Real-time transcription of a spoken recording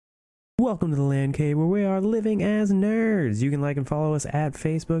Welcome to the Land Cave, where we are living as nerds. You can like and follow us at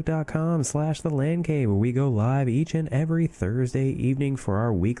facebook.com/the Land Cave, where we go live each and every Thursday evening for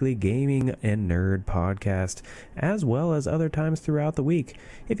our weekly gaming and nerd podcast, as well as other times throughout the week.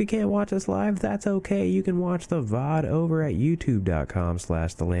 If you can't watch us live, that's okay. You can watch the VOD over at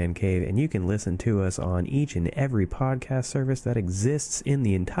youtube.com/the Land Cave, and you can listen to us on each and every podcast service that exists in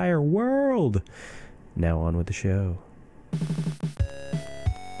the entire world. Now on with the show.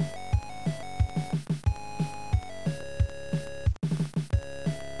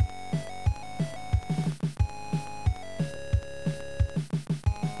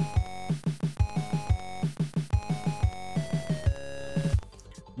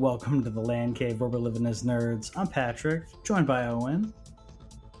 Welcome to the Land Cave, where we're living as nerds. I'm Patrick, joined by Owen.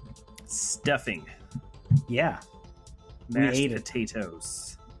 Stuffing. Yeah. Mashed we ate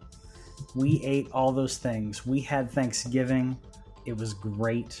potatoes. We ate all those things. We had Thanksgiving. It was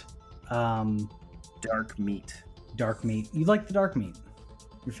great. Dark meat. Dark meat. You like the dark meat?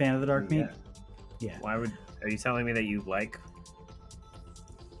 You're a fan of the dark meat? Yeah. Are you telling me that you like...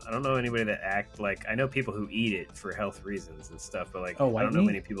 I don't know anybody that I know people who eat it for health reasons and stuff, but I don't know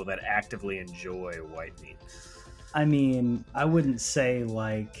many people that actively enjoy white meat. I mean, I wouldn't say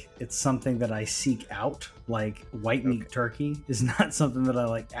it's something that I seek out. White meat turkey is not something that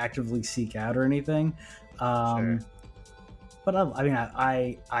I actively seek out or anything. Sure. But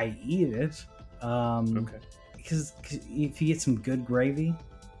I eat it. Because if you get some good gravy,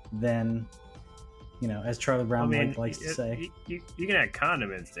 then as Charlie Brown likes to say, you can add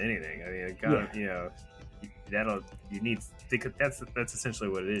condiments to anything. That's essentially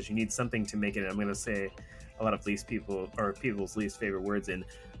what it is. You need something to make it. I'm going to say a lot of people's least favorite words in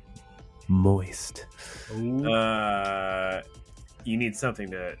moist. You need something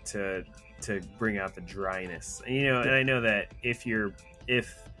to bring out the dryness. And I know that if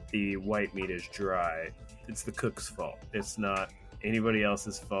the white meat is dry, it's the cook's fault. It's not anybody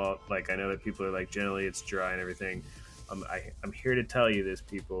else's fault. I know that people are generally it's dry and everything. I'm here to tell you this,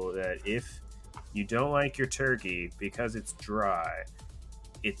 people, that if you don't like your turkey because it's dry,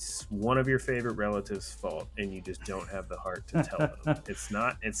 it's one of your favorite relatives' fault, and you just don't have the heart to tell them. It's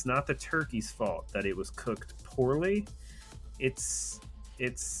not the turkey's fault that it was cooked poorly. It's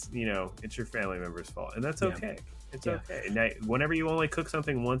your family member's fault, and that's okay. It's okay. Now, whenever you only cook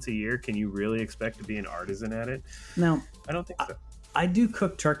something once a year, can you really expect to be an artisan at it? No, I don't think so. I do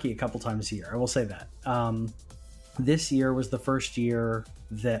cook turkey a couple times a year. I will say that. This year was the first year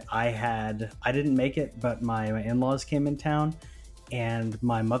that I didn't make it, but my in-laws came in town, and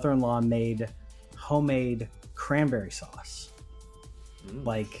my mother-in-law made homemade cranberry sauce.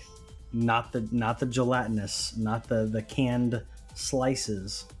 Not the gelatinous, not the canned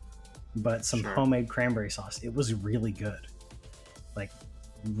slices, but some homemade cranberry sauce. It was really good.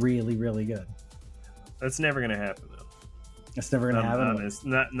 Really, really good. That's never going to happen, though. It's never going to happen?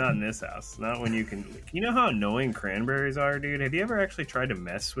 Not in this house. Not when you can... You know how annoying cranberries are, dude? Have you ever actually tried to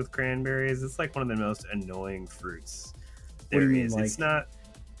mess with cranberries? It's one of the most annoying fruits there is. It's not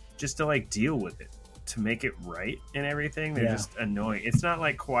just to deal with it, to make it right and everything. They're just annoying. It's not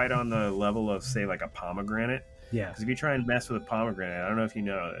quite on the level of, say, a pomegranate. Yeah. Because if you try and mess with a pomegranate, I don't know if you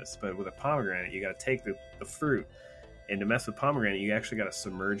know this, but with a pomegranate, you got to take the fruit, and to mess with pomegranate, you actually got to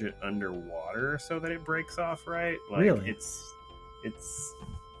submerge it underwater so that it breaks off right. Really?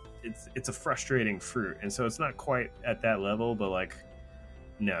 It's a frustrating fruit, and so it's not quite at that level. But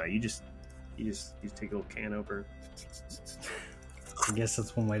no, you just take a little can opener. I guess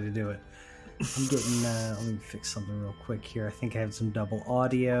that's one way to do it. I'm getting. Let me fix something real quick here. I think I have some double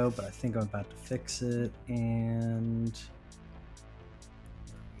audio, but I think I'm about to fix it. And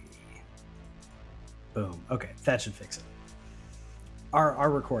boom. Okay, that should fix it. Our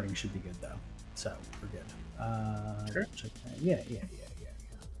recording should be good though, so we're good. Sure. Check that. Yeah.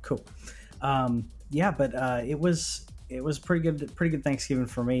 Cool. But it was pretty good Thanksgiving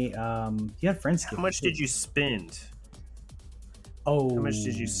for me. You had Friendsgiving. How much did you spend? Oh, how much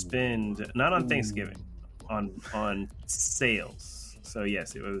did you spend? Not on Thanksgiving, on sales. So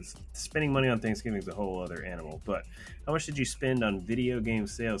yes, it was spending money on Thanksgiving is a whole other animal. But how much did you spend on video game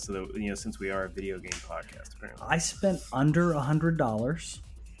sales? So that since we are a video game podcast, apparently I spent under $100.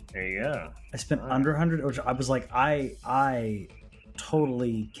 There you go. I spent under 100, which I was I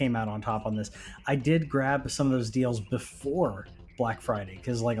totally came out on top on this. I did grab some of those deals before Black Friday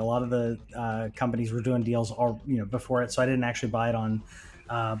because a lot of the companies were doing deals all before it, so I didn't actually buy it on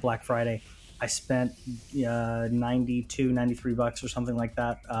Black Friday. I spent $93 or something like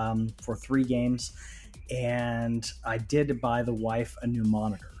that for 3 games, and I did buy the wife a new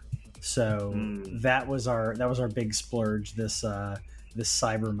monitor. So that was our big splurge this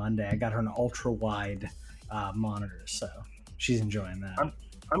Cyber Monday. I got her an ultra wide monitor, so she's enjoying that.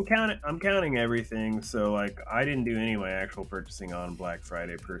 I'm counting everything. So like I didn't do any of my actual purchasing on Black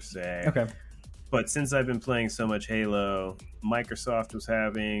Friday per se. Okay. But since I've been playing so much Halo, Microsoft was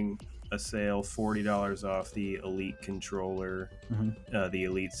having a sale, $40 off the Elite controller, the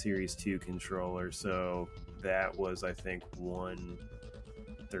Elite Series 2 controller. So that was, I think,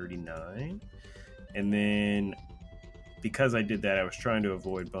 $139. And then because I did that, I was trying to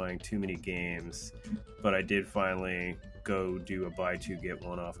avoid buying too many games, but I did finally go do a buy two get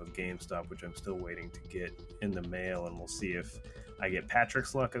one off of GameStop, which I'm still waiting to get in the mail, and we'll see if I get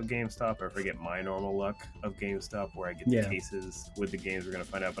Patrick's luck of GameStop or if I get my normal luck of GameStop where I get the cases with the games. We're gonna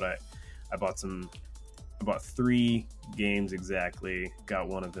find out. But I bought 3 games exactly, got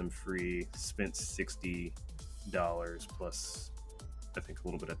one of them free, spent $60 plus I think a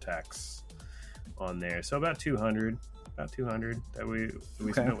little bit of tax on there, so about 200 that we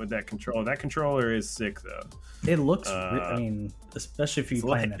spent with that controller. That controller is sick though. It looks I mean, especially if you're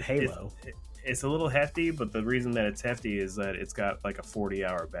playing that Halo, it's a little hefty, but the reason that it's hefty is that it's got like a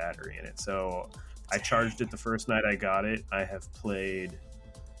 40-hour battery in it. So I charged it the first night I got it. I have played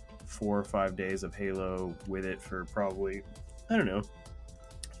 4 or 5 days of Halo with it for probably, I don't know,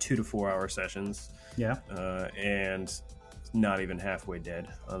 2 to 4 hour sessions. Yeah. And not even halfway dead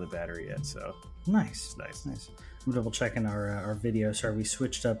on the battery yet. So nice. I'm double checking our video. Sorry, we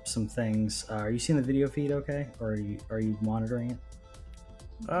switched up some things. Are you seeing the video feed okay, or are you monitoring it?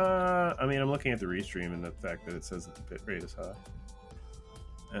 I mean, I'm looking at the restream and the fact that it says that the bit rate is high.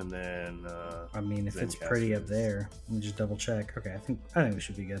 And then I mean, if it's pretty up there, let me just double check. Okay, I think we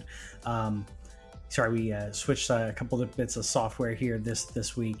should be good. Sorry, we switched a couple of bits of software here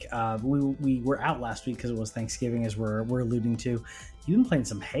this week. We were out last week because it was Thanksgiving, as we're alluding to. You've been playing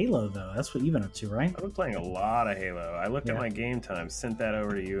some Halo though. That's what you've been up to, right? I've been playing a lot of Halo. I looked at my game time, sent that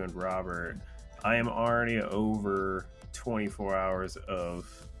over to you and Robert. I am already over 24 hours of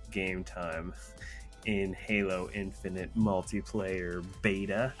game time in Halo Infinite multiplayer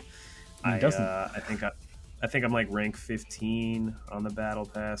beta. I think I'm like rank 15 on the battle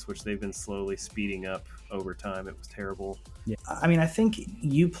pass, which they've been slowly speeding up over time. It was terrible. Yeah, I mean, I think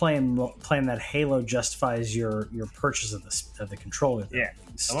you playing that Halo justifies your purchase of the controller. Yeah,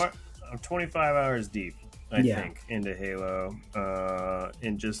 I'm 25 hours deep, I think, into Halo.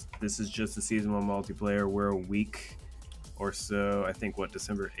 And this is just the season 1 multiplayer. We're a week or so. I think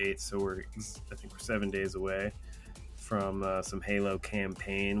December 8th. So we're 7 days away from some Halo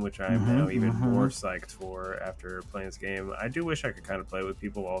campaign, which I'm now even more psyched for after playing this game. I do wish I could kind of play with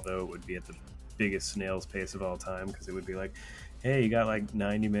people, although it would be at the biggest snail's pace of all time, because it would be like, hey, you got like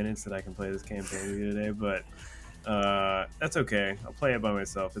 90 minutes that I can play this campaign with you today. But that's okay. I'll play it by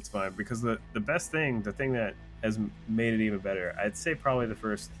myself. It's fine, because the thing that has made it even better, I'd say probably the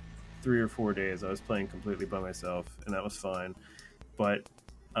first 3 or 4 days I was playing completely by myself, and that was fine. But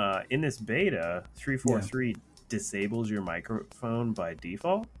in this beta, 343 disables your microphone by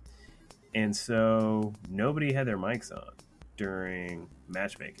default, and so nobody had their mics on during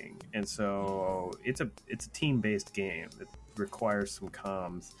matchmaking, and so it's a team-based game that requires some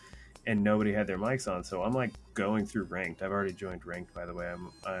comms, and nobody had their mics on. So I'm like going through ranked. I've already joined ranked, by the way.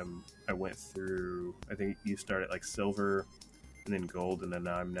 I went through, I think you start at like silver and then gold, and then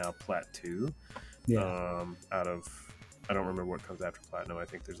I'm now plat 2. Out of, I don't remember what comes after platinum. I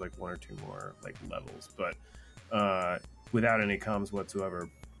think there's like 1 or 2 more like levels, but without any comms whatsoever.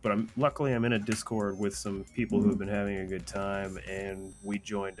 But luckily I'm in a Discord with some people who have been having a good time, and we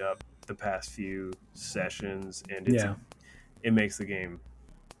joined up the past few sessions, and it makes the game,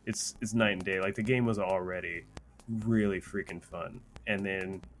 it's night and day. Like, the game was already really freaking fun, and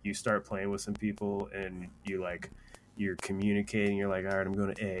then you start playing with some people, and you're communicating. You're like, all right, I'm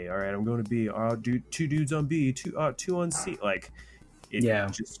going to A. All right, I'm going to B. I'll do 2 dudes on B, 2 on C. Like,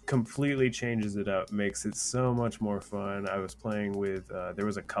 it just completely changes it up, makes it so much more fun. I was playing with, there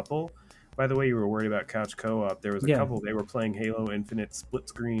was a couple, by the way, you were worried about couch co-op. There was a couple, they were playing Halo Infinite split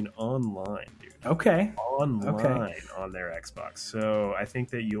screen online, dude. Okay. Online on their Xbox. So I think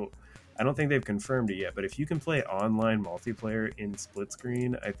that I don't think they've confirmed it yet, but if you can play online multiplayer in split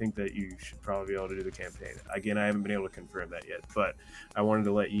screen, I think that you should probably be able to do the campaign. Again, I haven't been able to confirm that yet, but I wanted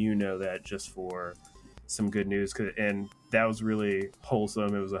to let you know that just for some good news, and that was really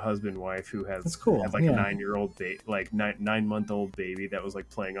wholesome. It was a husband and wife who had like a 9-year-old like 9-month-old baby that was like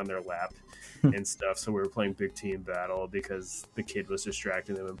playing on their lap and stuff. So we were playing Big Team Battle because the kid was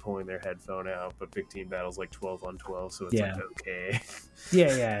distracting them and pulling their headphone out. But Big Team Battle's like 12 on 12, so it's like okay.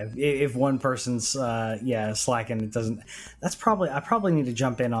 If one person's slacking, it doesn't. I probably need to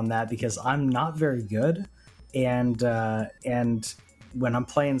jump in on that, because I'm not very good, and when I'm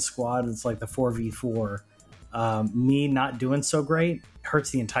playing squad, it's like the 4v4. Me not doing so great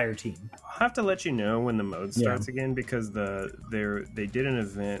hurts the entire team. I'll have to let you know when the mode starts again, because they did an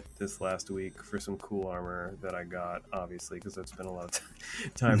event this last week for some cool armor that I got, obviously, because I've spent a lot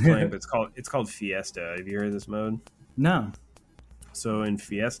of time playing. But it's called Fiesta. Have you heard of this mode? No. So in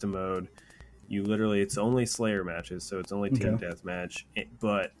Fiesta mode, it's only Slayer matches, so it's only team deathmatch,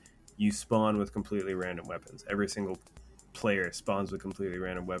 but you spawn with completely random weapons. Every single player spawns with completely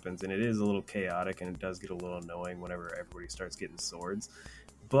random weapons, and it is a little chaotic, and it does get a little annoying whenever everybody starts getting swords,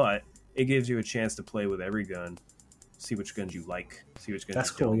 but it gives you a chance to play with every gun, see which guns you like, see which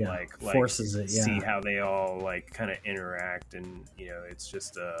guns you don't like, forces it, see how they all like kind of interact, and it's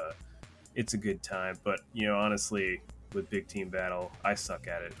just it's a good time. But honestly, with big team battle, I suck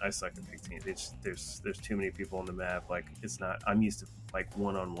at it. I suck at big team. There's too many people on the map. Like, it's not. I'm used to like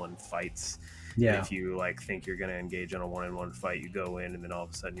one-on-one fights. Yeah. And if you like think you're gonna engage on a one-on-one fight, you go in, and then all of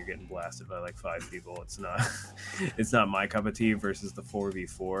a sudden you're getting blasted by like 5 people. It's not. It's not my cup of tea versus the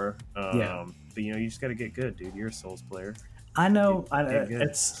 4v4. But you just got to get good, dude. You're a Souls player. I know.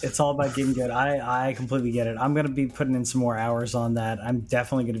 It's all about getting good. I completely get it. I'm gonna be putting in some more hours on that. I'm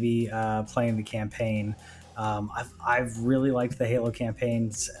definitely gonna be playing the campaign. I've really liked the Halo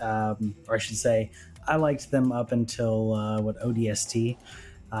campaigns, or I should say, I liked them up until ODST.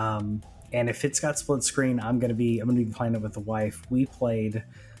 And if it's got split screen, I'm gonna be playing it with the wife. We played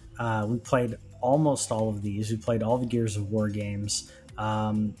almost all of these. We played all the Gears of War games,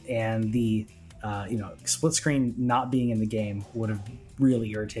 and the split screen not being in the game would have really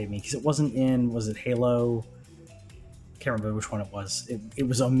irritated me, because it wasn't in. Was it Halo? Can't remember which one it was. It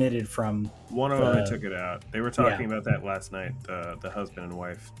was omitted from one of them. I took it out. They were talking about that last night, the husband and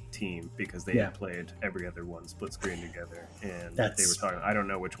wife team, because they had played every other one split screen together, and they were talking. I don't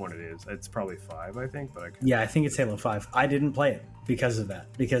know which one it is. It's probably 5, I think. But I think it's Halo 5. I didn't play it because of that,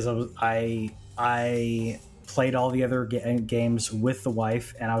 because I played all the other games with the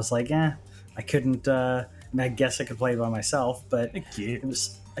wife, and I was like, I couldn't. I guess I could play it by myself, but it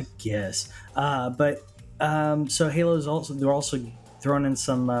was, I guess. So Halo's they're also throwing in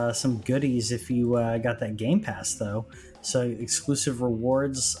some goodies if you got that Game Pass though. So exclusive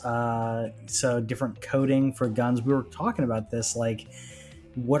rewards, so different coding for guns. We were talking about this, like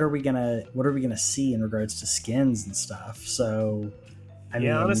what are we gonna see in regards to skins and stuff. So I mean,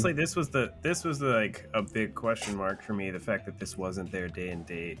 honestly, this was like a big question mark for me. The fact that this wasn't their day and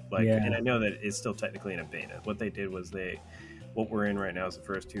date, and I know that it's still technically in a beta. What they did was what we're in right now is the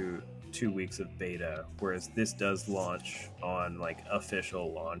first two weeks of beta, whereas this does launch on like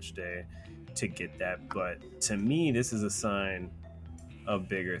official launch day to get that. But to me, this is a sign of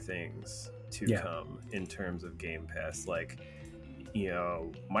bigger things to come in terms of Game Pass. Like,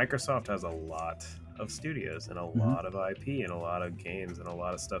 Microsoft has a lot of studios and a lot of IP and a lot of games and a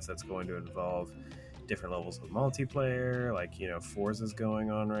lot of stuff that's going to involve different levels of multiplayer. Like, Forza's going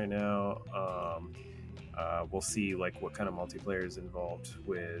on right now. We'll see like what kind of multiplayer is involved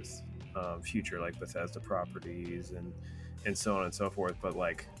with future like Bethesda properties and so on and so forth. But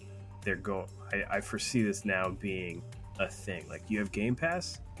like I foresee this now being a thing. Like, you have Game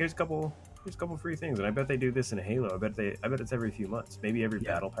Pass, here's a couple free things, and I bet they do this in Halo. I bet it's every few months, maybe every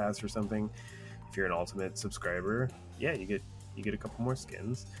battle pass or something. If you're an Ultimate subscriber, you get a couple more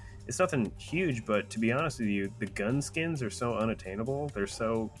skins. It's nothing huge, but to be honest with you, the gun skins are so unattainable. They're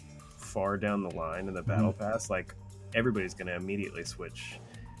so far down the line in the battle pass. Like, everybody's going to immediately switch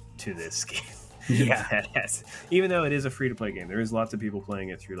to this skin. Even though it is a free-to-play game, there is lots of people playing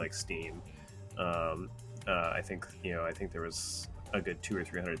it through like Steam. I think there was a good 200,000 or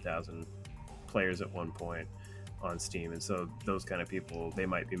 300,000 players at one point on Steam, and so those kind of people, they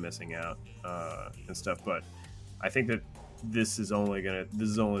might be missing out and stuff. But I think that this is only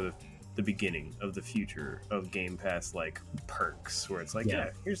the beginning of the future of Game Pass like perks, where it's like,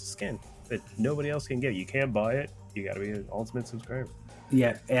 here's a skin that nobody else can get. You can't buy it. You got to be an Ultimate subscriber.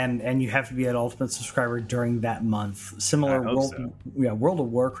 Yeah, and you have to be an Ultimate subscriber during that month. Similar, World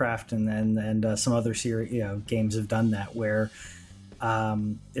of Warcraft and some other games have done that, where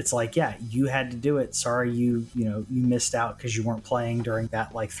it's like, you had to do it. Sorry, you missed out because you weren't playing during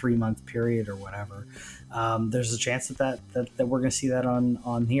that like 3-month period or whatever. There's a chance that we're going to see that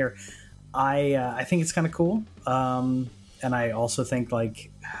on here. I think it's kind of cool, and I also think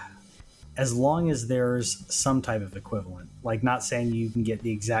like, as long as there's some type of equivalent, like, not saying you can get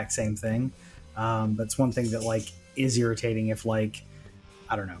the exact same thing, but it's one thing that like is irritating. If like,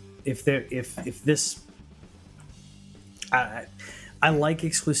 I don't know, if this, I like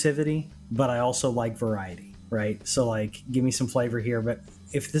exclusivity, but I also like variety, right? So like, give me some flavor here. But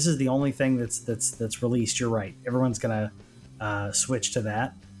if this is the only thing that's released, you're right. Everyone's gonna switch to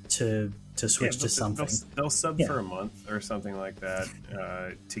that to switch to something. They'll sub Yeah. for a month or something like that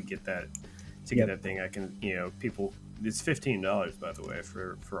to get that thing. I can, people. It's $15, by the way,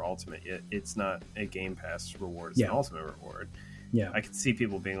 for Ultimate. It's not a Game Pass reward. It's an Ultimate reward. Yeah, I can see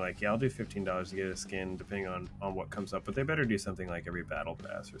people being like, "Yeah, I'll do $15 to get a skin, depending on what comes up." But they better do something like every Battle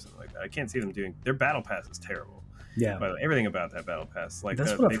Pass or something like that. I can't see them doing their Battle Pass is terrible. Yeah, By the way, everything about that Battle Pass, like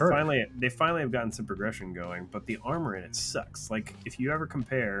That's what I've heard. they finally have gotten some progression going, but the armor in it sucks. Like if you ever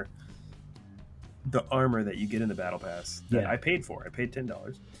compare the armor that you get in the Battle Pass that I paid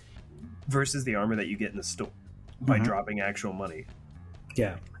 $10 versus the armor that you get in the store by dropping actual money.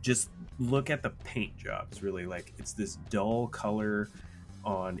 Yeah, Just look at the paint jobs. Really, like it's this dull color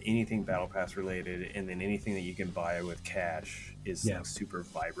on anything Battle Pass related, and then anything that you can buy with cash is like super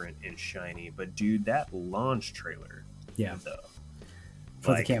vibrant and shiny. But dude, that launch trailer, though,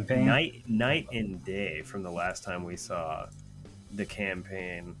 for the campaign, night and day from the last time we saw the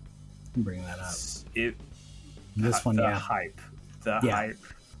campaign. Bring that up. Hype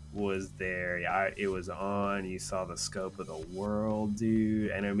was there. It was on. You saw the scope of the world,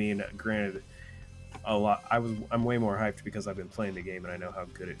 dude. And I mean, granted, I'm way more hyped because I've been playing the game and I know how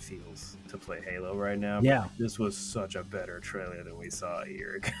good it feels to play Halo right now. Yeah, but this was such a better trailer than we saw a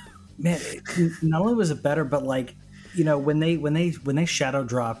year ago. Man, not only was it better, but like, when they shadow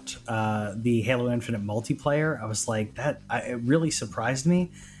dropped the Halo Infinite multiplayer, I was like, it really surprised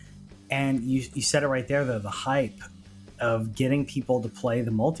me. And you said it right there, though, the hype of getting people to play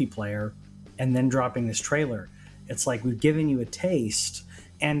the multiplayer and then dropping this trailer. It's like we've given you a taste,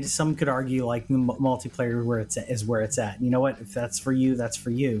 and some could argue like the multiplayer is where it's at. You know what? If that's for you, that's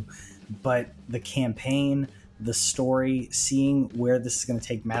for you. But the campaign, the story, seeing where this is going to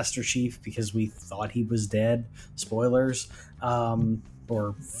take Master Chief, because we thought he was dead, spoilers,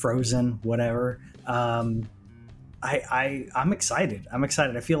 or frozen, whatever. I'm excited.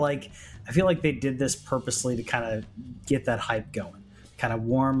 I feel like they did this purposely to kind of get that hype going, kind of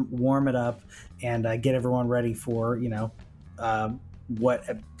warm it up, and get everyone ready for what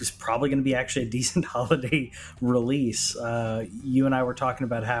is probably going to be actually a decent holiday release. You and I were talking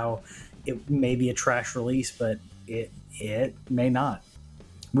about how it may be a trash release, but it may not.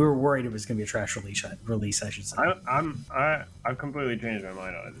 We were worried it was going to be a trash release. I should say. I've completely changed my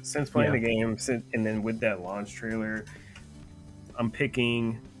mind on it since playing the game. And then with that launch trailer, I'm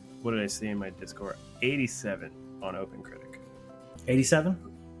picking. What did I say in my Discord? 87 on OpenCritic. 87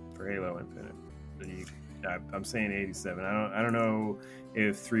 for Halo Infinite. I'm saying 87. I don't know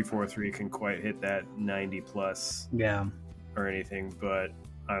if 343 can quite hit that 90 plus. Yeah. Or anything, but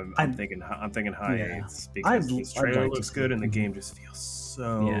I'm thinking high eights because this trailer looks good and the game just feels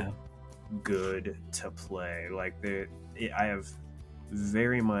so good to play. Like I have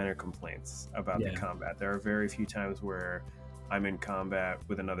very minor complaints about the combat. There are very few times where I'm in combat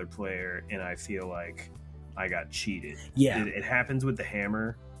with another player and I feel like I got cheated. Yeah, it happens with the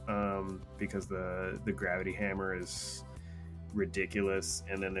hammer because the gravity hammer is ridiculous,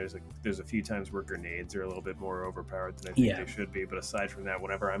 and then there's a few times where grenades are a little bit more overpowered than I think they should be. But aside from that,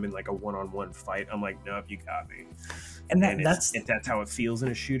 whenever I'm in like a one-on-one fight, I'm like, nope, you got me. And if that's how it feels in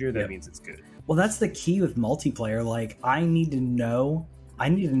a shooter, that means it's good. Well, that's the key with multiplayer. Like, I need to know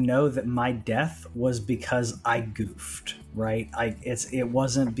that my death was because I goofed, right? It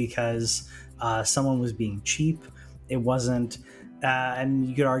wasn't because someone was being cheap. It wasn't, and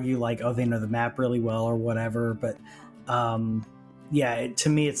you could argue like, oh, they know the map really well or whatever, but to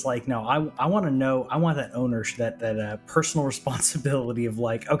me, it's like, no, I want to know. I want that ownership, that personal responsibility of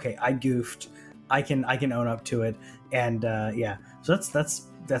like, okay, I goofed. I can own up to it, and so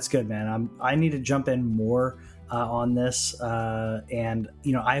that's good, man. I need to jump in more on this, and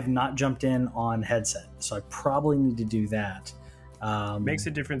I have not jumped in on headset, so I probably need to do that. Makes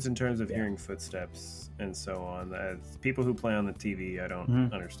a difference in terms of hearing footsteps and so on. As people who play on the TV, I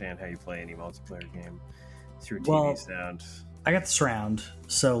don't understand how you play any multiplayer game through TV sound. I got the surround,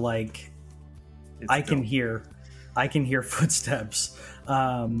 so like I can hear footsteps.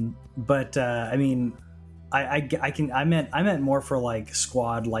 But I mean, I meant more for like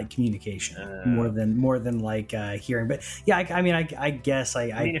squad like communication more than like hearing. But yeah, I guess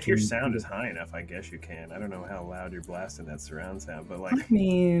I mean, if your sound is high enough, I guess you can. I don't know how loud you're blasting that surround sound, but like, I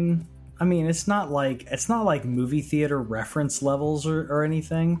mean, it's not like movie theater reference levels or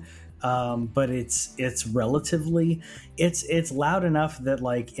anything. But it's relatively it's loud enough that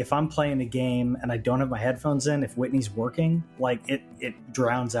like if I'm playing a game and I don't have my headphones in, if Whitney's working, like it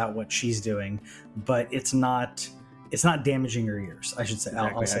drowns out what she's doing, but it's not damaging her ears, I should say.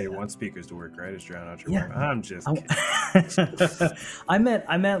 Exactly I'll say how you that. want speakers to work, right? Is drown out your work. I'm just kidding. I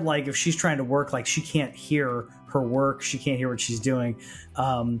meant like if she's trying to work, like she can't hear her work. She can't hear what she's doing.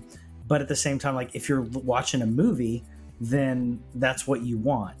 But at the same time, like if you're watching a movie, then that's what you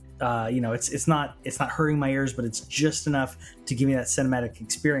want. It's not hurting my ears, but it's just enough to give me that cinematic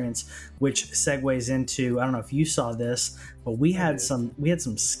experience, which segues into, I don't know if you saw this, but we had some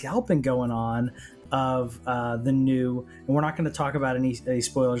scalping going on of the new, and we're not going to talk about any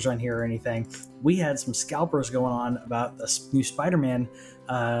spoilers on here or anything. We had some scalpers going on about the new Spider-Man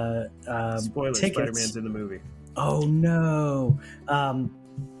spoiler tickets. Spider-Man's in the movie. Oh no.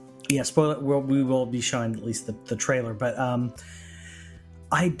 Spoiler. We will be showing at least the trailer, but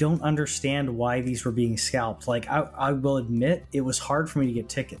I don't understand why these were being scalped. Like I will admit it was hard for me to get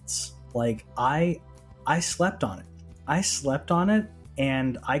tickets. Like I slept on it.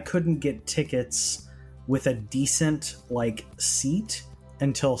 And I couldn't get tickets with a decent like seat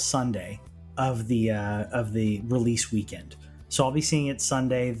until Sunday of the release weekend. So I'll be seeing it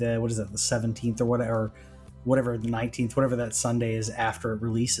Sunday, the 17th or whatever, the 19th, whatever that Sunday is after it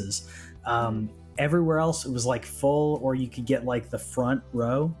releases. Everywhere else it was like full, or you could get like the front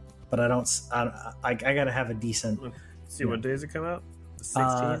row, but I gotta have a decent. Let's see, what days it come out? The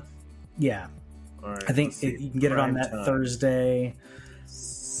 16th? Yeah. All right, I think you can get it on that Thursday.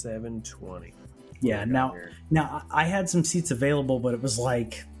 7:20. Yeah. Now I had some seats available, but it was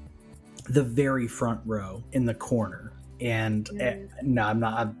like the very front row in the corner, and no, I'm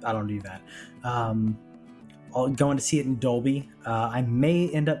not. I don't do that. I'll going to see it in Dolby. I may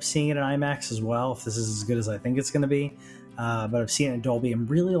end up seeing it in IMAX as well if this is as good as I think it's going to be. But I've seen it in Dolby. I'm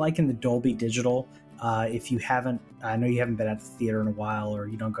really liking the Dolby Digital. If you haven't, I know you haven't been at the theater in a while, or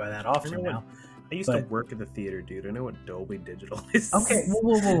you don't go that often now. I used to work at the theater, dude. I know what Dolby Digital is. Okay,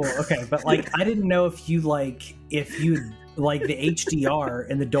 whoa. Okay, but like, I didn't know if you like the HDR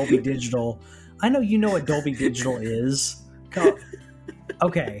and the Dolby Digital. I know you know what Dolby Digital is.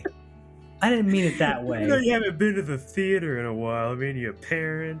 Okay, I didn't mean it that way. I know you haven't been to the theater in a while. I mean, your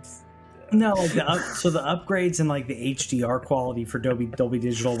parents. No, like the upgrades and like the HDR quality for Dolby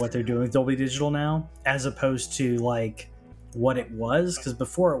Digital, what they're doing with Dolby Digital now, as opposed to like what it was, because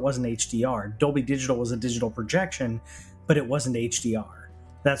before it wasn't HDR. Dolby Digital was a digital projection, but it wasn't HDR.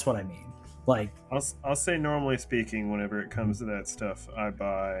 That's what I mean. Like, I'll say, normally speaking, whenever it comes to that stuff, I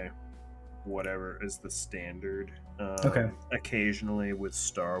buy whatever is the standard. Okay. Occasionally with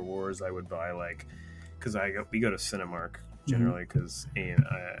Star Wars, I would buy because we go to Cinemark generally, because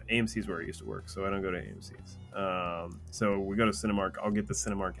AMC is where I used to work, so I don't go to AMC's. So we go to Cinemark. I'll get the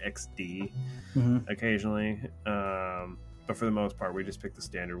Cinemark XD occasionally. But for the most part, we just pick the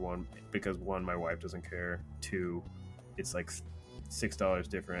standard one because, one, my wife doesn't care. Two, it's like $6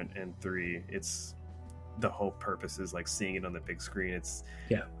 different, and three, it's the whole purpose is like seeing it on the big screen.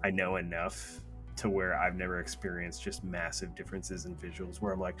 I know enough to where I've never experienced just massive differences in visuals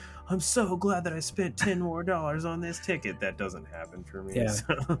where I'm like, I'm so glad that I spent $10 more on this ticket. That doesn't happen for me. Yeah.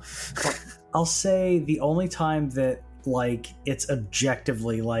 So. I'll say the only time that like it's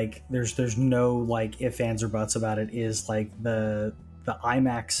objectively like there's no like ifs, ands, or buts about it is like the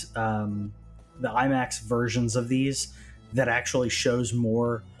IMAX versions of these that actually shows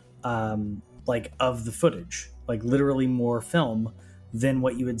more like of the footage, like literally more film than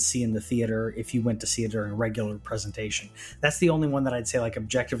what you would see in the theater if you went to see it during a regular presentation. That's the only one that I'd say like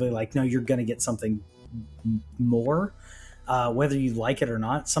objectively like, no, you're going to get something more, whether you like it or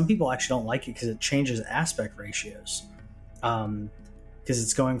not. Some people actually don't like it because it changes aspect ratios, because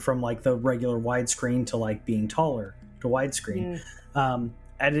it's going from like the regular widescreen to like being taller to widescreen.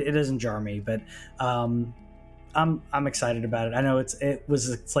 It doesn't jar me, but I'm excited about it. I know it's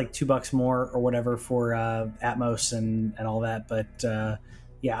like $2 more or whatever for Atmos and all that, but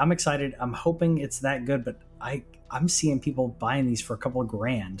yeah, I'm excited. I'm hoping it's that good, but I'm seeing people buying these for a couple of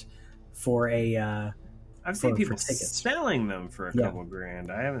grand for a. I've seen people selling them for a couple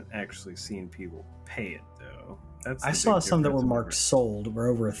grand. I haven't actually seen people pay it though. I saw some that were marked sold were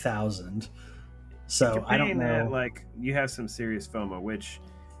over 1,000. So I don't know. That, like, you have some serious FOMO, which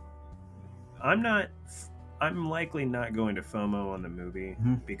I'm likely not going to FOMO on the movie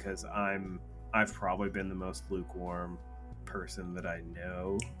because I've probably been the most lukewarm person that I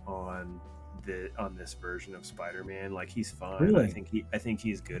know on this version of Spider-Man. Like, he's fine. Really? I think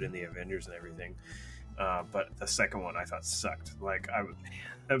he's good in the Avengers and everything. But the second one I thought sucked. Like,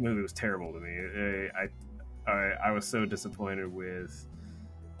 that movie was terrible to me. I was so disappointed with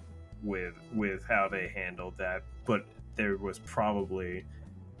how they handled that. But there was probably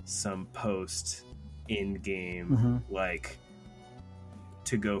some post in-game like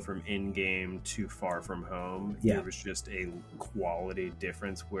to go from in-game to Far From Home. There was just a quality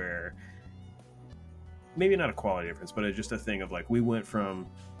difference where maybe not a quality difference, but it's just a thing of like we went from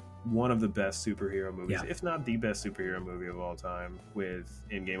one of the best superhero movies, Yeah. if not the best superhero movie of all time, with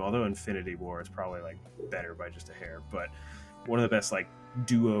Endgame. Although Infinity War is probably like better by just a hair, but one of the best like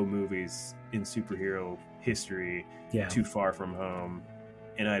duo movies in superhero history. Yeah. Too Far From Home,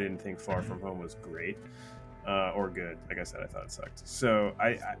 and I didn't think Far From Home was great or good. Like I said, I thought it sucked. So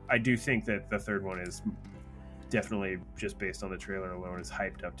I do think that the third one is definitely, just based on the trailer alone, is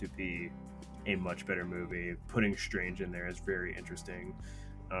hyped up to be a much better movie. Putting Strange in there is very interesting.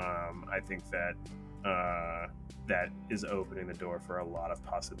 I think that that is opening the door for a lot of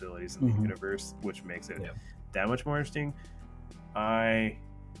possibilities in the universe, which makes it that much more interesting. I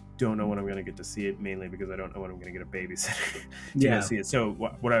don't know when I'm going to get to see it, mainly because I don't know when I'm going to get a babysitter to go see it. So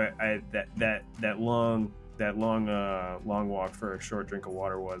what I that long walk for a short drink of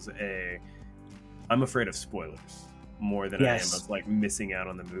water was I'm afraid of spoilers more than I am of like missing out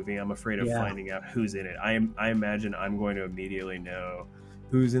on the movie. I'm afraid of finding out who's in it. I imagine I'm going to immediately know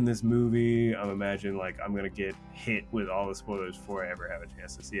who's in this movie. I'm imagining like I'm going to get hit with all the spoilers before I ever have a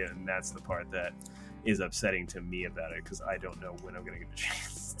chance to see it, and that's the part that is upsetting to me about it, because I don't know when I'm going to get a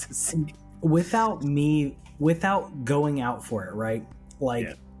chance to see it. Without going out for it, right?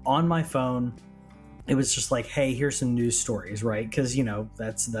 Like on my phone, it was just like, hey, here's some news stories, right? Because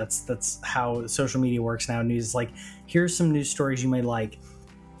that's how social media works now. News is like, here's some news stories you may like.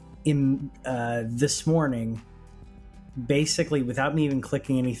 In this morning, basically, without me even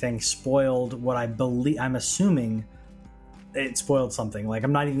clicking anything, spoiled what I'm assuming it spoiled something. Like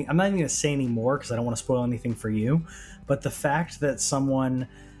I'm not even going to say any more because I don't want to spoil anything for you. But the fact that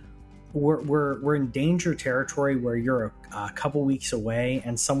we're in danger territory where you're a couple weeks away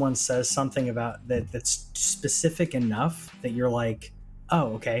and someone says something about that's specific enough that you're like,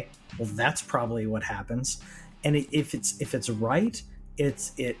 oh, okay, well that's probably what happens. And if it's right, it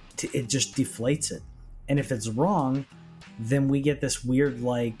just deflates it. And if it's wrong, then we get this weird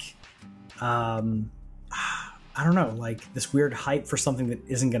like I don't know, like this weird hype for something that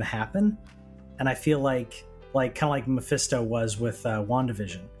isn't going to happen. And I feel like kind of like Mephisto was with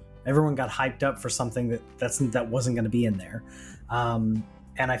WandaVision. Everyone got hyped up for something that wasn't going to be in there. And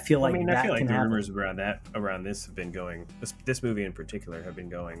I feel like I feel like the rumors around this have been going, this movie in particular, have been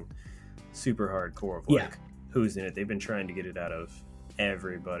going super hardcore of like who's in it. They've been trying to get it out of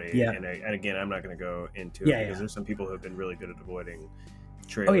everybody. Yeah. And again, I'm not going to go into it because there's some people who have been really good at avoiding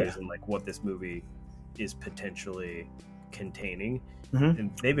trailers and like what this movie is potentially containing.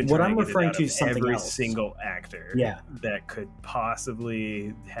 And they've been trying to get it out of every single actor that could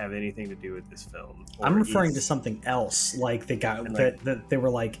possibly have anything to do with this film. I'm referring to something else, like they got that they were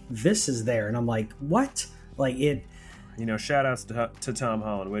like, this is there, and I'm like, what? Like it, shout outs to Tom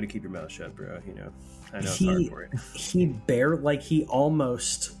Holland. Way to keep your mouth shut, bro. I know it's hard for you. He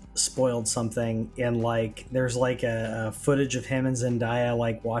almost spoiled something, and like there's like a footage of him and Zendaya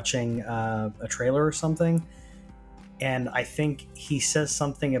like watching a trailer or something, and I think he says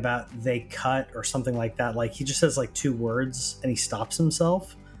something about they cut or something like that. Like he just says like 2 words and he stops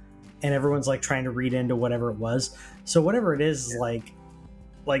himself, and everyone's like trying to read into whatever it was. So whatever it is, like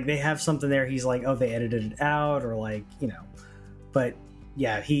they have something there. He's like, oh, they edited it out, or like but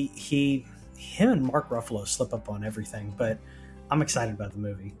yeah, him and Mark Ruffalo slip up on everything. But I'm excited about the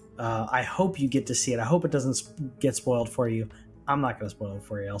movie. I hope you get to see it. I hope it doesn't get spoiled for you. I'm not going to spoil it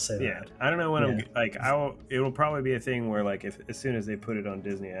for you. I'll say that. Yeah, I don't know when I'm like. It'll probably be a thing where like as soon as they put it on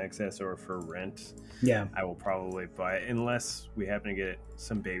Disney Access or for rent, I will probably buy it unless we happen to get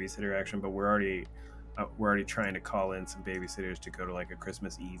some babysitter action. But we're already trying to call in some babysitters to go to like a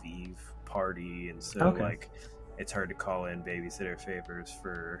Christmas Eve party, and so like it's hard to call in babysitter favors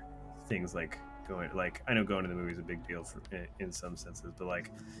for things like going. Like I know going to the movie is a big deal in some senses, but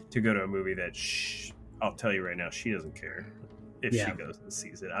like to go to a movie that I'll tell you right now, she doesn't care if she goes and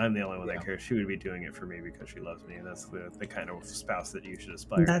sees it. I'm the only one that cares. She would be doing it for me because she loves me, and that's the kind of spouse that you should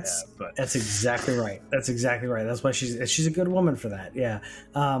aspire to have. But that's exactly right. That's why she's a good woman for that. Yeah.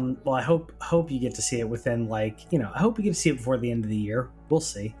 Well, I hope you get to see it within I hope you get to see it before the end of the year. We'll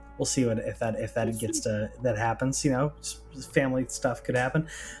see. We'll see if that happens. Family stuff could happen.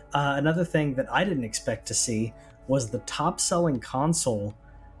 Another thing that I didn't expect to see was the top selling console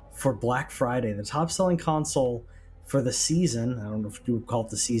for Black Friday. The top selling console for the season, I don't know if you would call it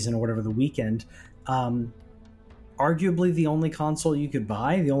the season or whatever, the weekend, arguably the only console you could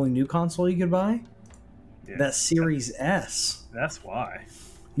buy, the only new console you could buy, that Series S. That's why.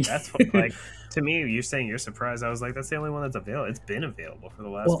 That's what, like, to me, you're saying you're surprised. I was like, that's the only one that's available. It's been available for the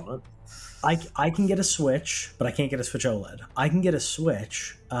last month. I can get a Switch, but I can't get a Switch OLED. I can get a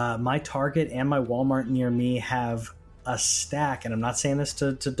Switch. My Target and my Walmart near me have a stack, and I'm not saying this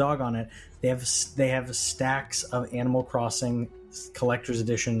to dog on it. They have stacks of Animal Crossing collector's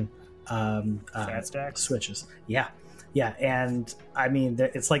edition Fat stacks? Switches. Yeah, and I mean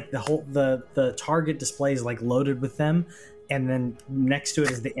it's like the Target display is like loaded with them, and then next to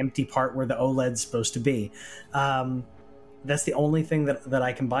it is the empty part where the OLED's supposed to be. That's the only thing that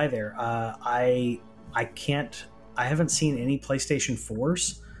I can buy there. I haven't seen any PlayStation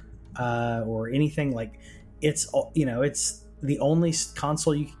 4s or anything like it's the only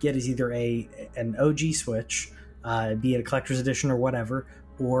console you could get is either an OG Switch, be it a collector's edition or whatever,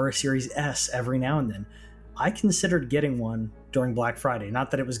 or a Series S every now and then. I considered getting one during Black Friday. Not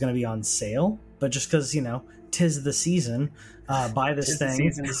that it was going to be on sale, but just because, tis the season. Buy this thing. Tis the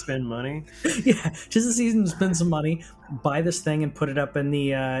season to spend money. Yeah, tis the season to spend some money. Buy this thing and put it up in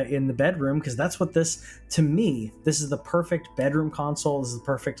the bedroom, because that's what this is the perfect bedroom console. This is the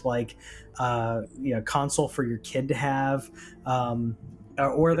perfect console for your kid to have,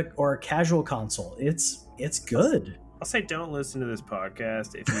 or a casual console. It's good. I'll say don't listen to this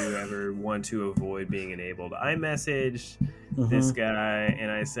podcast if you ever want to avoid being enabled. I messaged this guy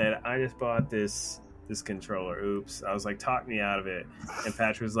and I said, I just bought this controller. Oops. I was like, talk me out of it. And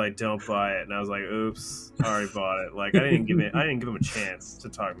Patrick was like, don't buy it. And I was like, oops, I already bought it. Like I didn't give him a chance to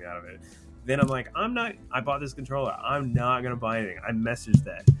talk me out of it. Then I'm like, I bought this controller. I'm not going to buy anything. I messaged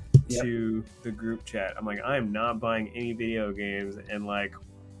that to the group chat. I'm like, I am not buying any video games. And like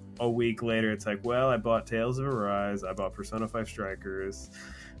a week later, it's like, well, I bought Tales of Arise. I bought Persona 5 Strikers.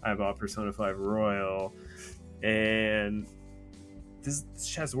 I bought Persona 5 Royal. And this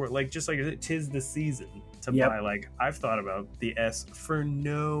has worked, like, just like it tis the season to buy. Like, I've thought about the S for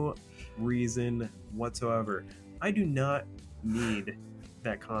no reason whatsoever. I do not need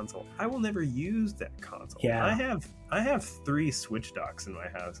that console. I will never use that console. Yeah. I have 3 Switch docks in my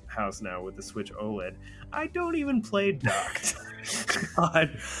house now with the Switch OLED. I don't even play docked.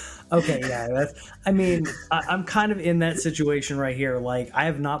 God. Okay, yeah, I'm kind of in that situation right here. Like, I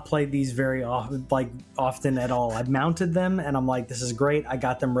have not played these very often at all. I've mounted them, and I'm like, this is great. I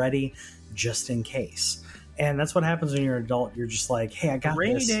got them ready just in case. And that's what happens when you're an adult. You're just like, hey, I got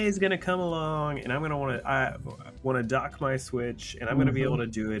rainy this. day is going to come along, and I'm going to want to dock my Switch, and I'm going to be able to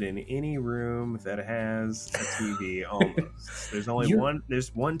do it in any room that has a TV. Almost. There's only one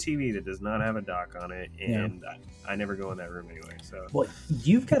TV that does not have a dock on it, and I never go in that room anyway. So, well,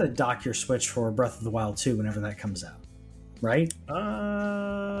 you've got to dock your Switch for Breath of the Wild 2 whenever that comes out, right? I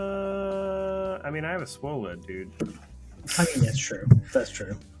mean, I have a SWOLED, dude. I mean, that's true. That's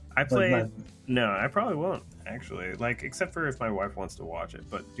true. I probably won't, actually. Like, except for if my wife wants to watch it.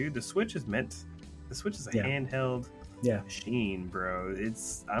 But dude, the Switch is a handheld machine, bro.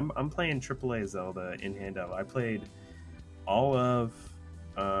 I'm playing AAA Zelda in handheld. I played all of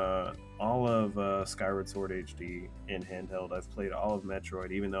Skyward Sword HD in handheld. I've played all of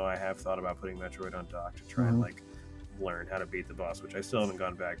Metroid, even though I have thought about putting Metroid on dock to try and like learn how to beat the boss, which I still haven't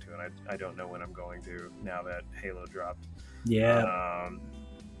gone back to, and I don't know when I'm going to now that Halo dropped.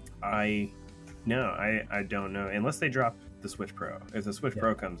 I don't know unless they drop the Switch Pro. If the Switch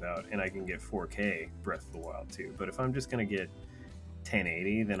Pro comes out and I can get 4K Breath of the Wild 2, but if I'm just gonna get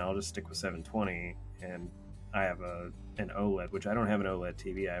 1080, then I'll just stick with 720. And I have an OLED, which I don't have an OLED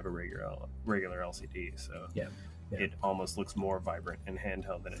TV. I have a regular LCD, so it almost looks more vibrant in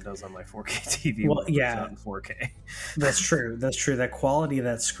handheld than it does on my 4K TV. Well, it's not in 4K. That's true. That quality of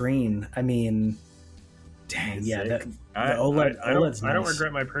that screen. I mean, dang, the OLED. I don't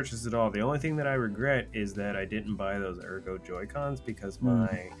regret my purchase at all. The only thing that I regret is that I didn't buy those Ergo Joy-Cons because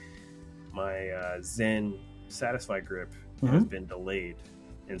my Zen Satisfy grip has been delayed,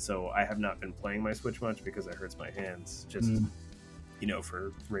 and so I have not been playing my Switch much because it hurts my hands. Just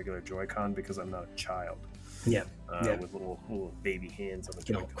for regular Joy-Con, because I'm not a child. With little baby hands on the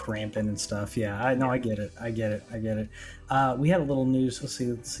Joy-Con, cramping and stuff. I get it. We had a little news. Let's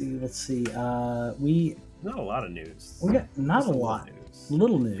see. Not a lot of news. We got not a lot.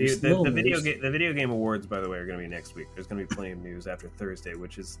 Little news. The video game awards, by the way, are going to be next week. There's going to be plenty of news after Thursday,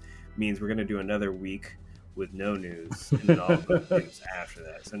 which means we're going to do another week with no news, and then all the news after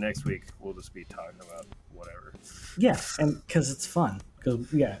that. So next week we'll just be talking about whatever. Yeah, and because it's fun.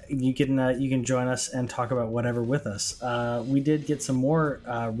 Because you can join us and talk about whatever with us. We did get some more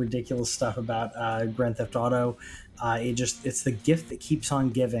ridiculous stuff about Grand Theft Auto. It's the gift that keeps on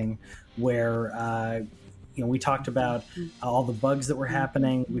giving. Where we talked about all the bugs that were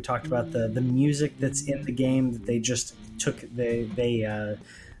happening. We talked about the music that's in the game that they just took. They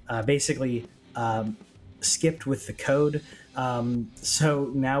basically skipped with the code.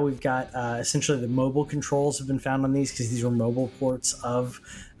 So now we've got essentially the mobile controls have been found on these because these were mobile ports of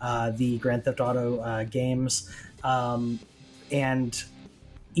the Grand Theft Auto games. And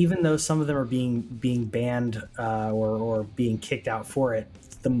even though some of them are being banned or being kicked out for it,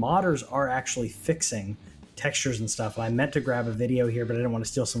 the modders are actually fixing textures and stuff. And I meant to grab a video here, but I didn't want to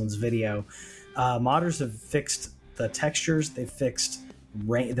steal someone's video. Modders have fixed the textures. They fixed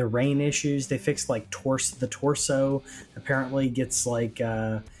the rain issues. They fixed like the torso apparently gets like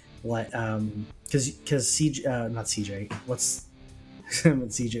because CJ not CJ what's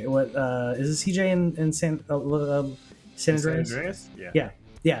CJ what is it CJ in San Andreas?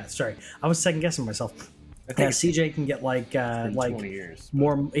 Yeah, sorry, I was second guessing myself. CJ can get like 20 years,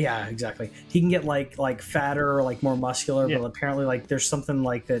 more. Yeah, exactly. He can get like fatter or like more muscular, but apparently like there's something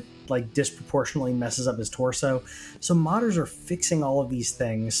like that like disproportionately messes up his torso. So modders are fixing all of these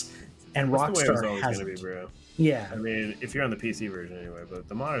things, and That's Rockstar the way it was hasn't. Gonna be, bro. Yeah, I mean, if you're on the PC version anyway, but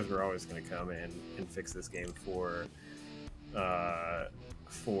the modders were always going to come in and fix this game for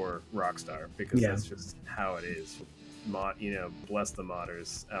Rockstar, because that's just how it is. Bless the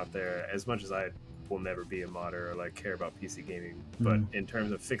modders out there. As much as I will never be a modder or like care about PC gaming, but in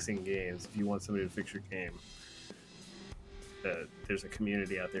terms of fixing games, if you want somebody to fix your game, there's a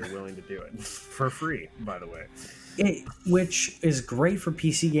community out there willing to do it for free, by the way. Which is great for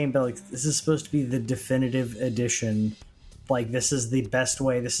PC game, but like this is supposed to be the definitive edition. Like this is the best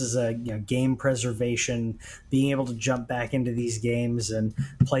way. This is a game preservation, being able to jump back into these games and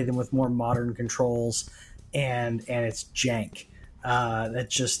play them with more modern controls, and it's jank.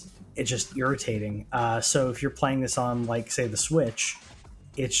 It's just irritating. So if you're playing this on like say the Switch,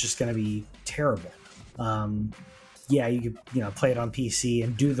 it's just going to be terrible. You could play it on PC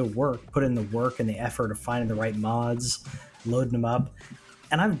and do the work, put in the work and the effort of finding the right mods, loading them up.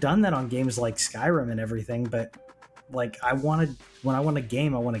 And I've done that on games like Skyrim and everything, but like when I want a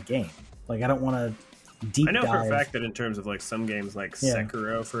game, I want a game. Like I don't want to deep dive. I know for a fact that in terms of like some games like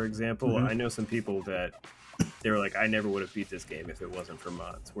Sekiro, for example, I know some people that they were like, I never would have beat this game if it wasn't for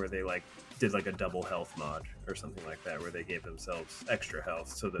mods, where they like did like a double health mod or something like that, where they gave themselves extra health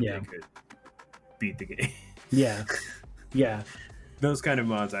so that they could beat the game. Yeah. Those kind of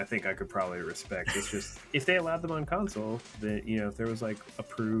mods I think I could probably respect. It's just if they allowed them on console, that if there was like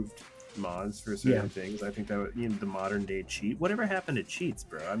approved mods for certain things, I think that would, the modern day cheat. Whatever happened to cheats,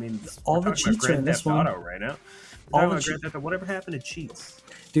 bro? I mean, all the cheats are in this one right now. Whatever happened to cheats?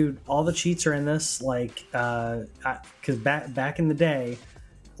 Dude, all the cheats are in this. Like, because back in the day,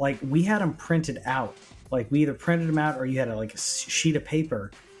 like we had them printed out. Like we either printed them out or you had a sheet of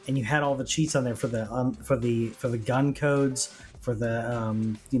paper and you had all the cheats on there for the gun codes, for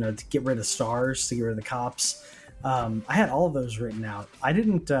the to get rid of stars, to get rid of the cops. I had all of those written out. I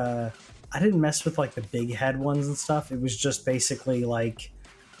didn't mess with like the big head ones and stuff. It was just basically like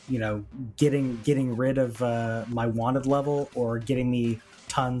getting rid of my wanted level or getting me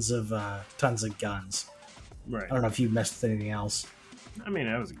tons of guns. Right. I don't know if you messed with anything else. I mean,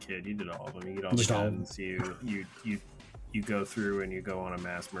 I was a kid. You did all of them. You get all the guns. You go through and you go on a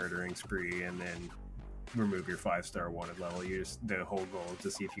mass murdering spree and then remove your 5-star wanted level. The whole goal is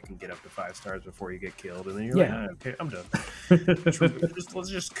to see if you can get up to 5 stars before you get killed, and then you're like, okay, I'm done. Let's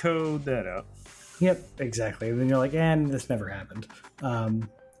just code that up. Yep, exactly. And then you're like, and this never happened.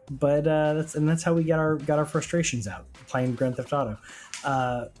 But that's how we got our frustrations out playing Grand Theft Auto.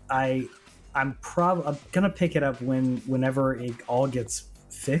 I'm gonna pick it up whenever it all gets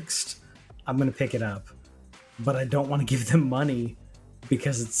fixed. I'm gonna pick it up, but I don't want to give them money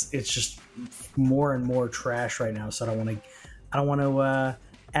because it's just more and more trash right now. So I don't want to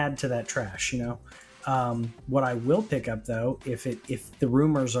add to that trash. What I will pick up though, if the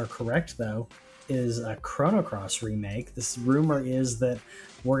rumors are correct though, is a Chrono Cross remake. This rumor is that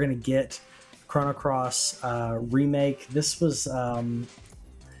we're gonna get Chrono Cross remake. This was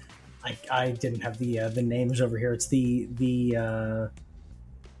I didn't have the names over here. It's the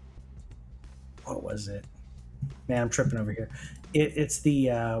what was it? Man, I'm tripping over here. It's the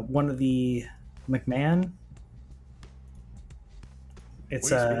one of the McMahon. It's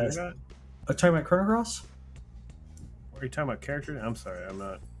talking about Chrono Cross. Are you talking about character? I'm sorry, I'm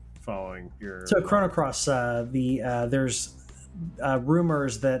not following your. So Chrono Cross, there's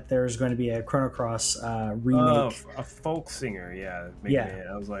rumors that there's going to be a Chrono Cross remake. Oh, a folk singer, yeah.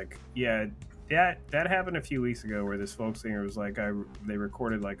 I was like, yeah, that happened a few weeks ago where this folk singer was like, they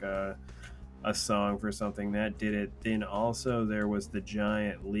recorded like a song for something that did it. Then also there was the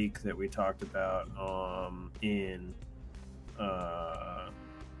giant leak that we talked about in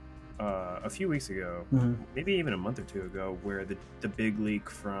a few weeks ago, maybe even a month or two ago, where the big leak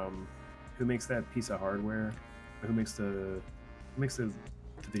from who makes that piece of hardware, who makes the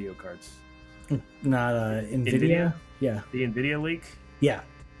video cards? Not Nvidia. Yeah, the Nvidia leak. Yeah,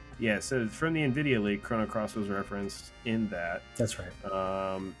 Yeah, so from the NVIDIA leak, Chrono Cross was referenced in that. That's right.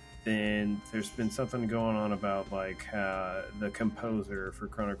 Then there's been something going on about like the composer for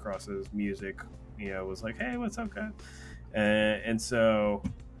Chrono Cross's music, was like, "Hey, what's up, guys?" And so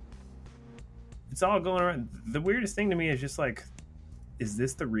it's all going around. The weirdest thing to me is just like, is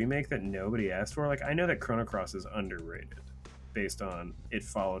this the remake that nobody asked for? Like, I know that Chrono Cross is underrated based on it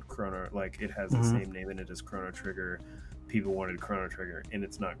followed Chrono, like it has the same name in it as Chrono Trigger. People wanted Chrono Trigger, and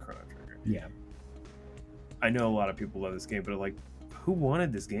it's not Chrono Trigger. Yeah, I know a lot of people love this game, but like, who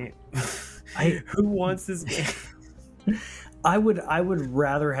wanted this game? Who wants this game? I would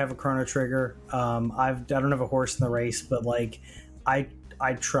rather have a Chrono Trigger. I don't have a horse in the race, but like I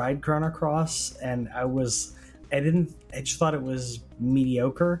tried Chrono Cross and I just thought it was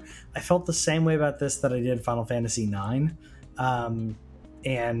mediocre. I felt the same way about this that I did Final Fantasy IX,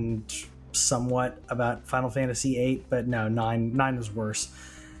 and somewhat about Final Fantasy VIII, but no, 9 was worse.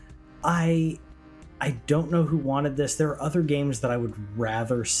 I don't know who wanted this. There are other games that I would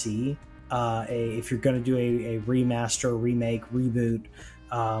rather see. If you're going to do a remaster, remake, reboot,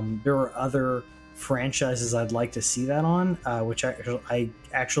 there are other franchises I'd like to see that on, which I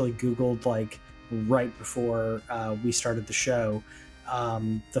actually Googled like right before we started the show.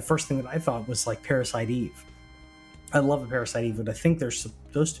 The first thing that I thought was like Parasite Eve. I love a Parasite Eve, but I think they're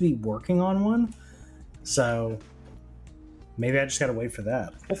supposed to be working on one. So maybe I just got to wait for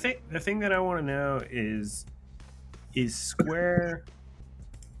that. The thing that I want to know is Square...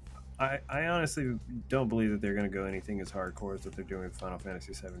 I honestly don't believe that they're going to go anything as hardcore as what they're doing with Final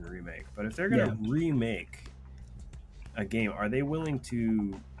Fantasy VII Remake. But if they're going to remake a game, are they willing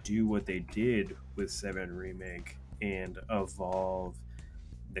to do what they did with 7 Remake and evolve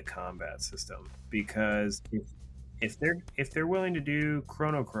the combat system? Because if they're willing to do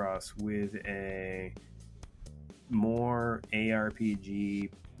Chrono Cross with a more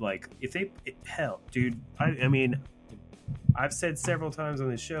ARPG, like dude, I mean, I've said several times on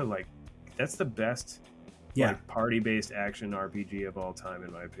this show, like, that's the best like party-based action RPG of all time,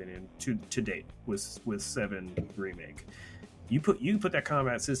 in my opinion, to date, with 7 Remake. You put that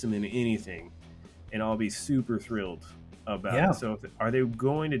combat system in anything, and I'll be super thrilled about it. So are they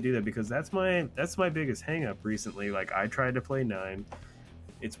going to do that? Because that's my biggest hang-up recently. Like, I tried to play 9.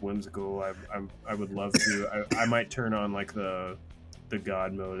 It's whimsical. I would love to. I might turn on like the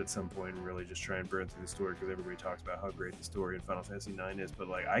God mode at some point and really just try and burn through the story, because everybody talks about how great the story in Final Fantasy IX is. But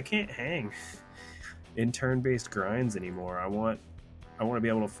like, I can't hang in turn-based grinds anymore. I want to be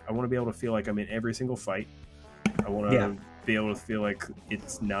able to feel like I'm in every single fight. I want to be able to feel like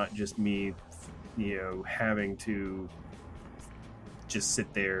it's not just me, having to just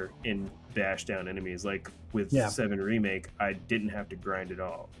sit there and bash down enemies. Like with 7 Remake, I didn't have to grind at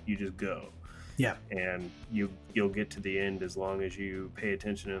all. You just go. Yeah, and you'll get to the end as long as you pay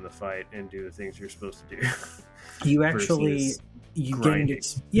attention in the fight and do the things you're supposed to do. You actually gained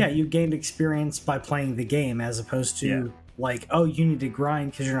experience by playing the game, as opposed to like, oh, you need to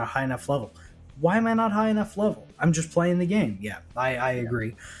grind because you're not high enough level. Why am I not high enough level? I'm just playing the game. Yeah, I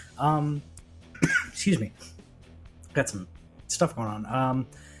agree. Excuse me, got some stuff going on.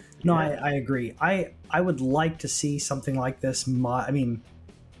 I agree. I would like to see something like this.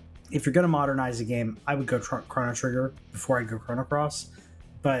 If you're going to modernize a game, I would go Chrono Trigger before I'd go Chrono Cross.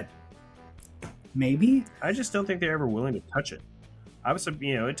 But maybe? I just don't think they're ever willing to touch it.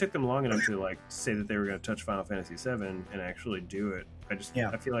 It took them long enough to like say that they were going to touch Final Fantasy VII and actually do it. I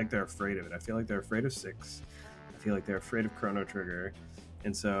feel like they're afraid of it. I feel like they're afraid of 6. I feel like they're afraid of Chrono Trigger.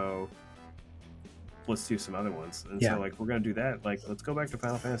 And so let's do some other ones. And so like, we're going to do that. Like, let's go back to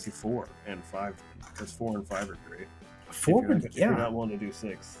Final Fantasy 4 and 5, because 4 and 5 are great. If you're not willing to do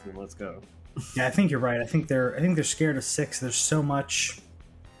 6, then let's go. Yeah, I think you're right. I think they're scared of 6. There's so much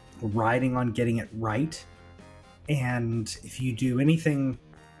riding on getting it right, and if you do anything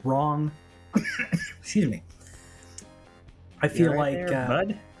wrong, excuse me, I feel like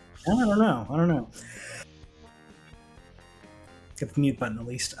bud? I don't know. Get the mute button at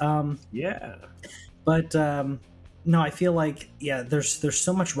least. But no, I feel like there's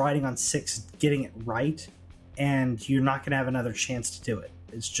so much riding on 6 getting it right. And you're not going to have another chance to do it.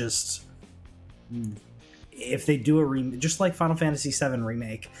 It's just, if they do just like Final Fantasy VII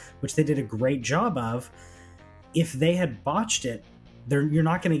Remake, which they did a great job of, if they had botched it, you're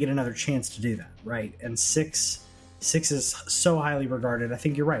not going to get another chance to do that, right? And 6 is so highly regarded. I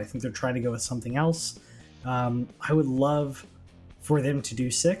think you're right. I think they're trying to go with something else. I would love for them to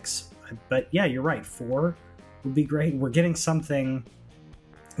do 6, but yeah, you're right. 4 would be great. We're getting something.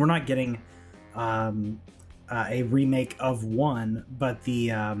 We're not getting a remake of 1, but the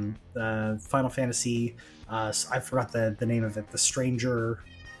Final Fantasy, I forgot the name of it, the Stranger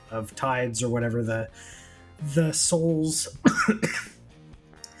Tides or whatever, the Souls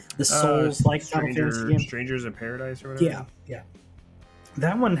the Souls like Final Fantasy game. Strangers in Paradise or whatever. Yeah.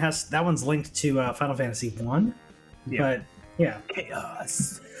 That one's linked to Final Fantasy 1. Yeah. But yeah.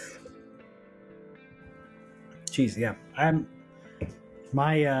 Chaos. Jeez, yeah. I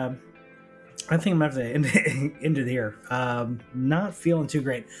think I'm gonna have to end it here. Not feeling too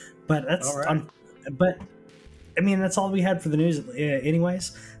great, but that's All right. but I mean that's all we had for the news,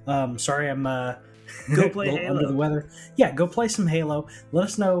 anyways. Sorry, I'm Go play a little Halo. under the weather. Yeah, go play some Halo. Let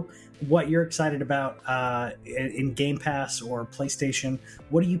us know what you're excited about in Game Pass or PlayStation.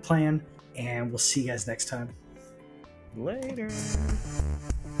 What are you playing? And we'll see you guys next time. Later.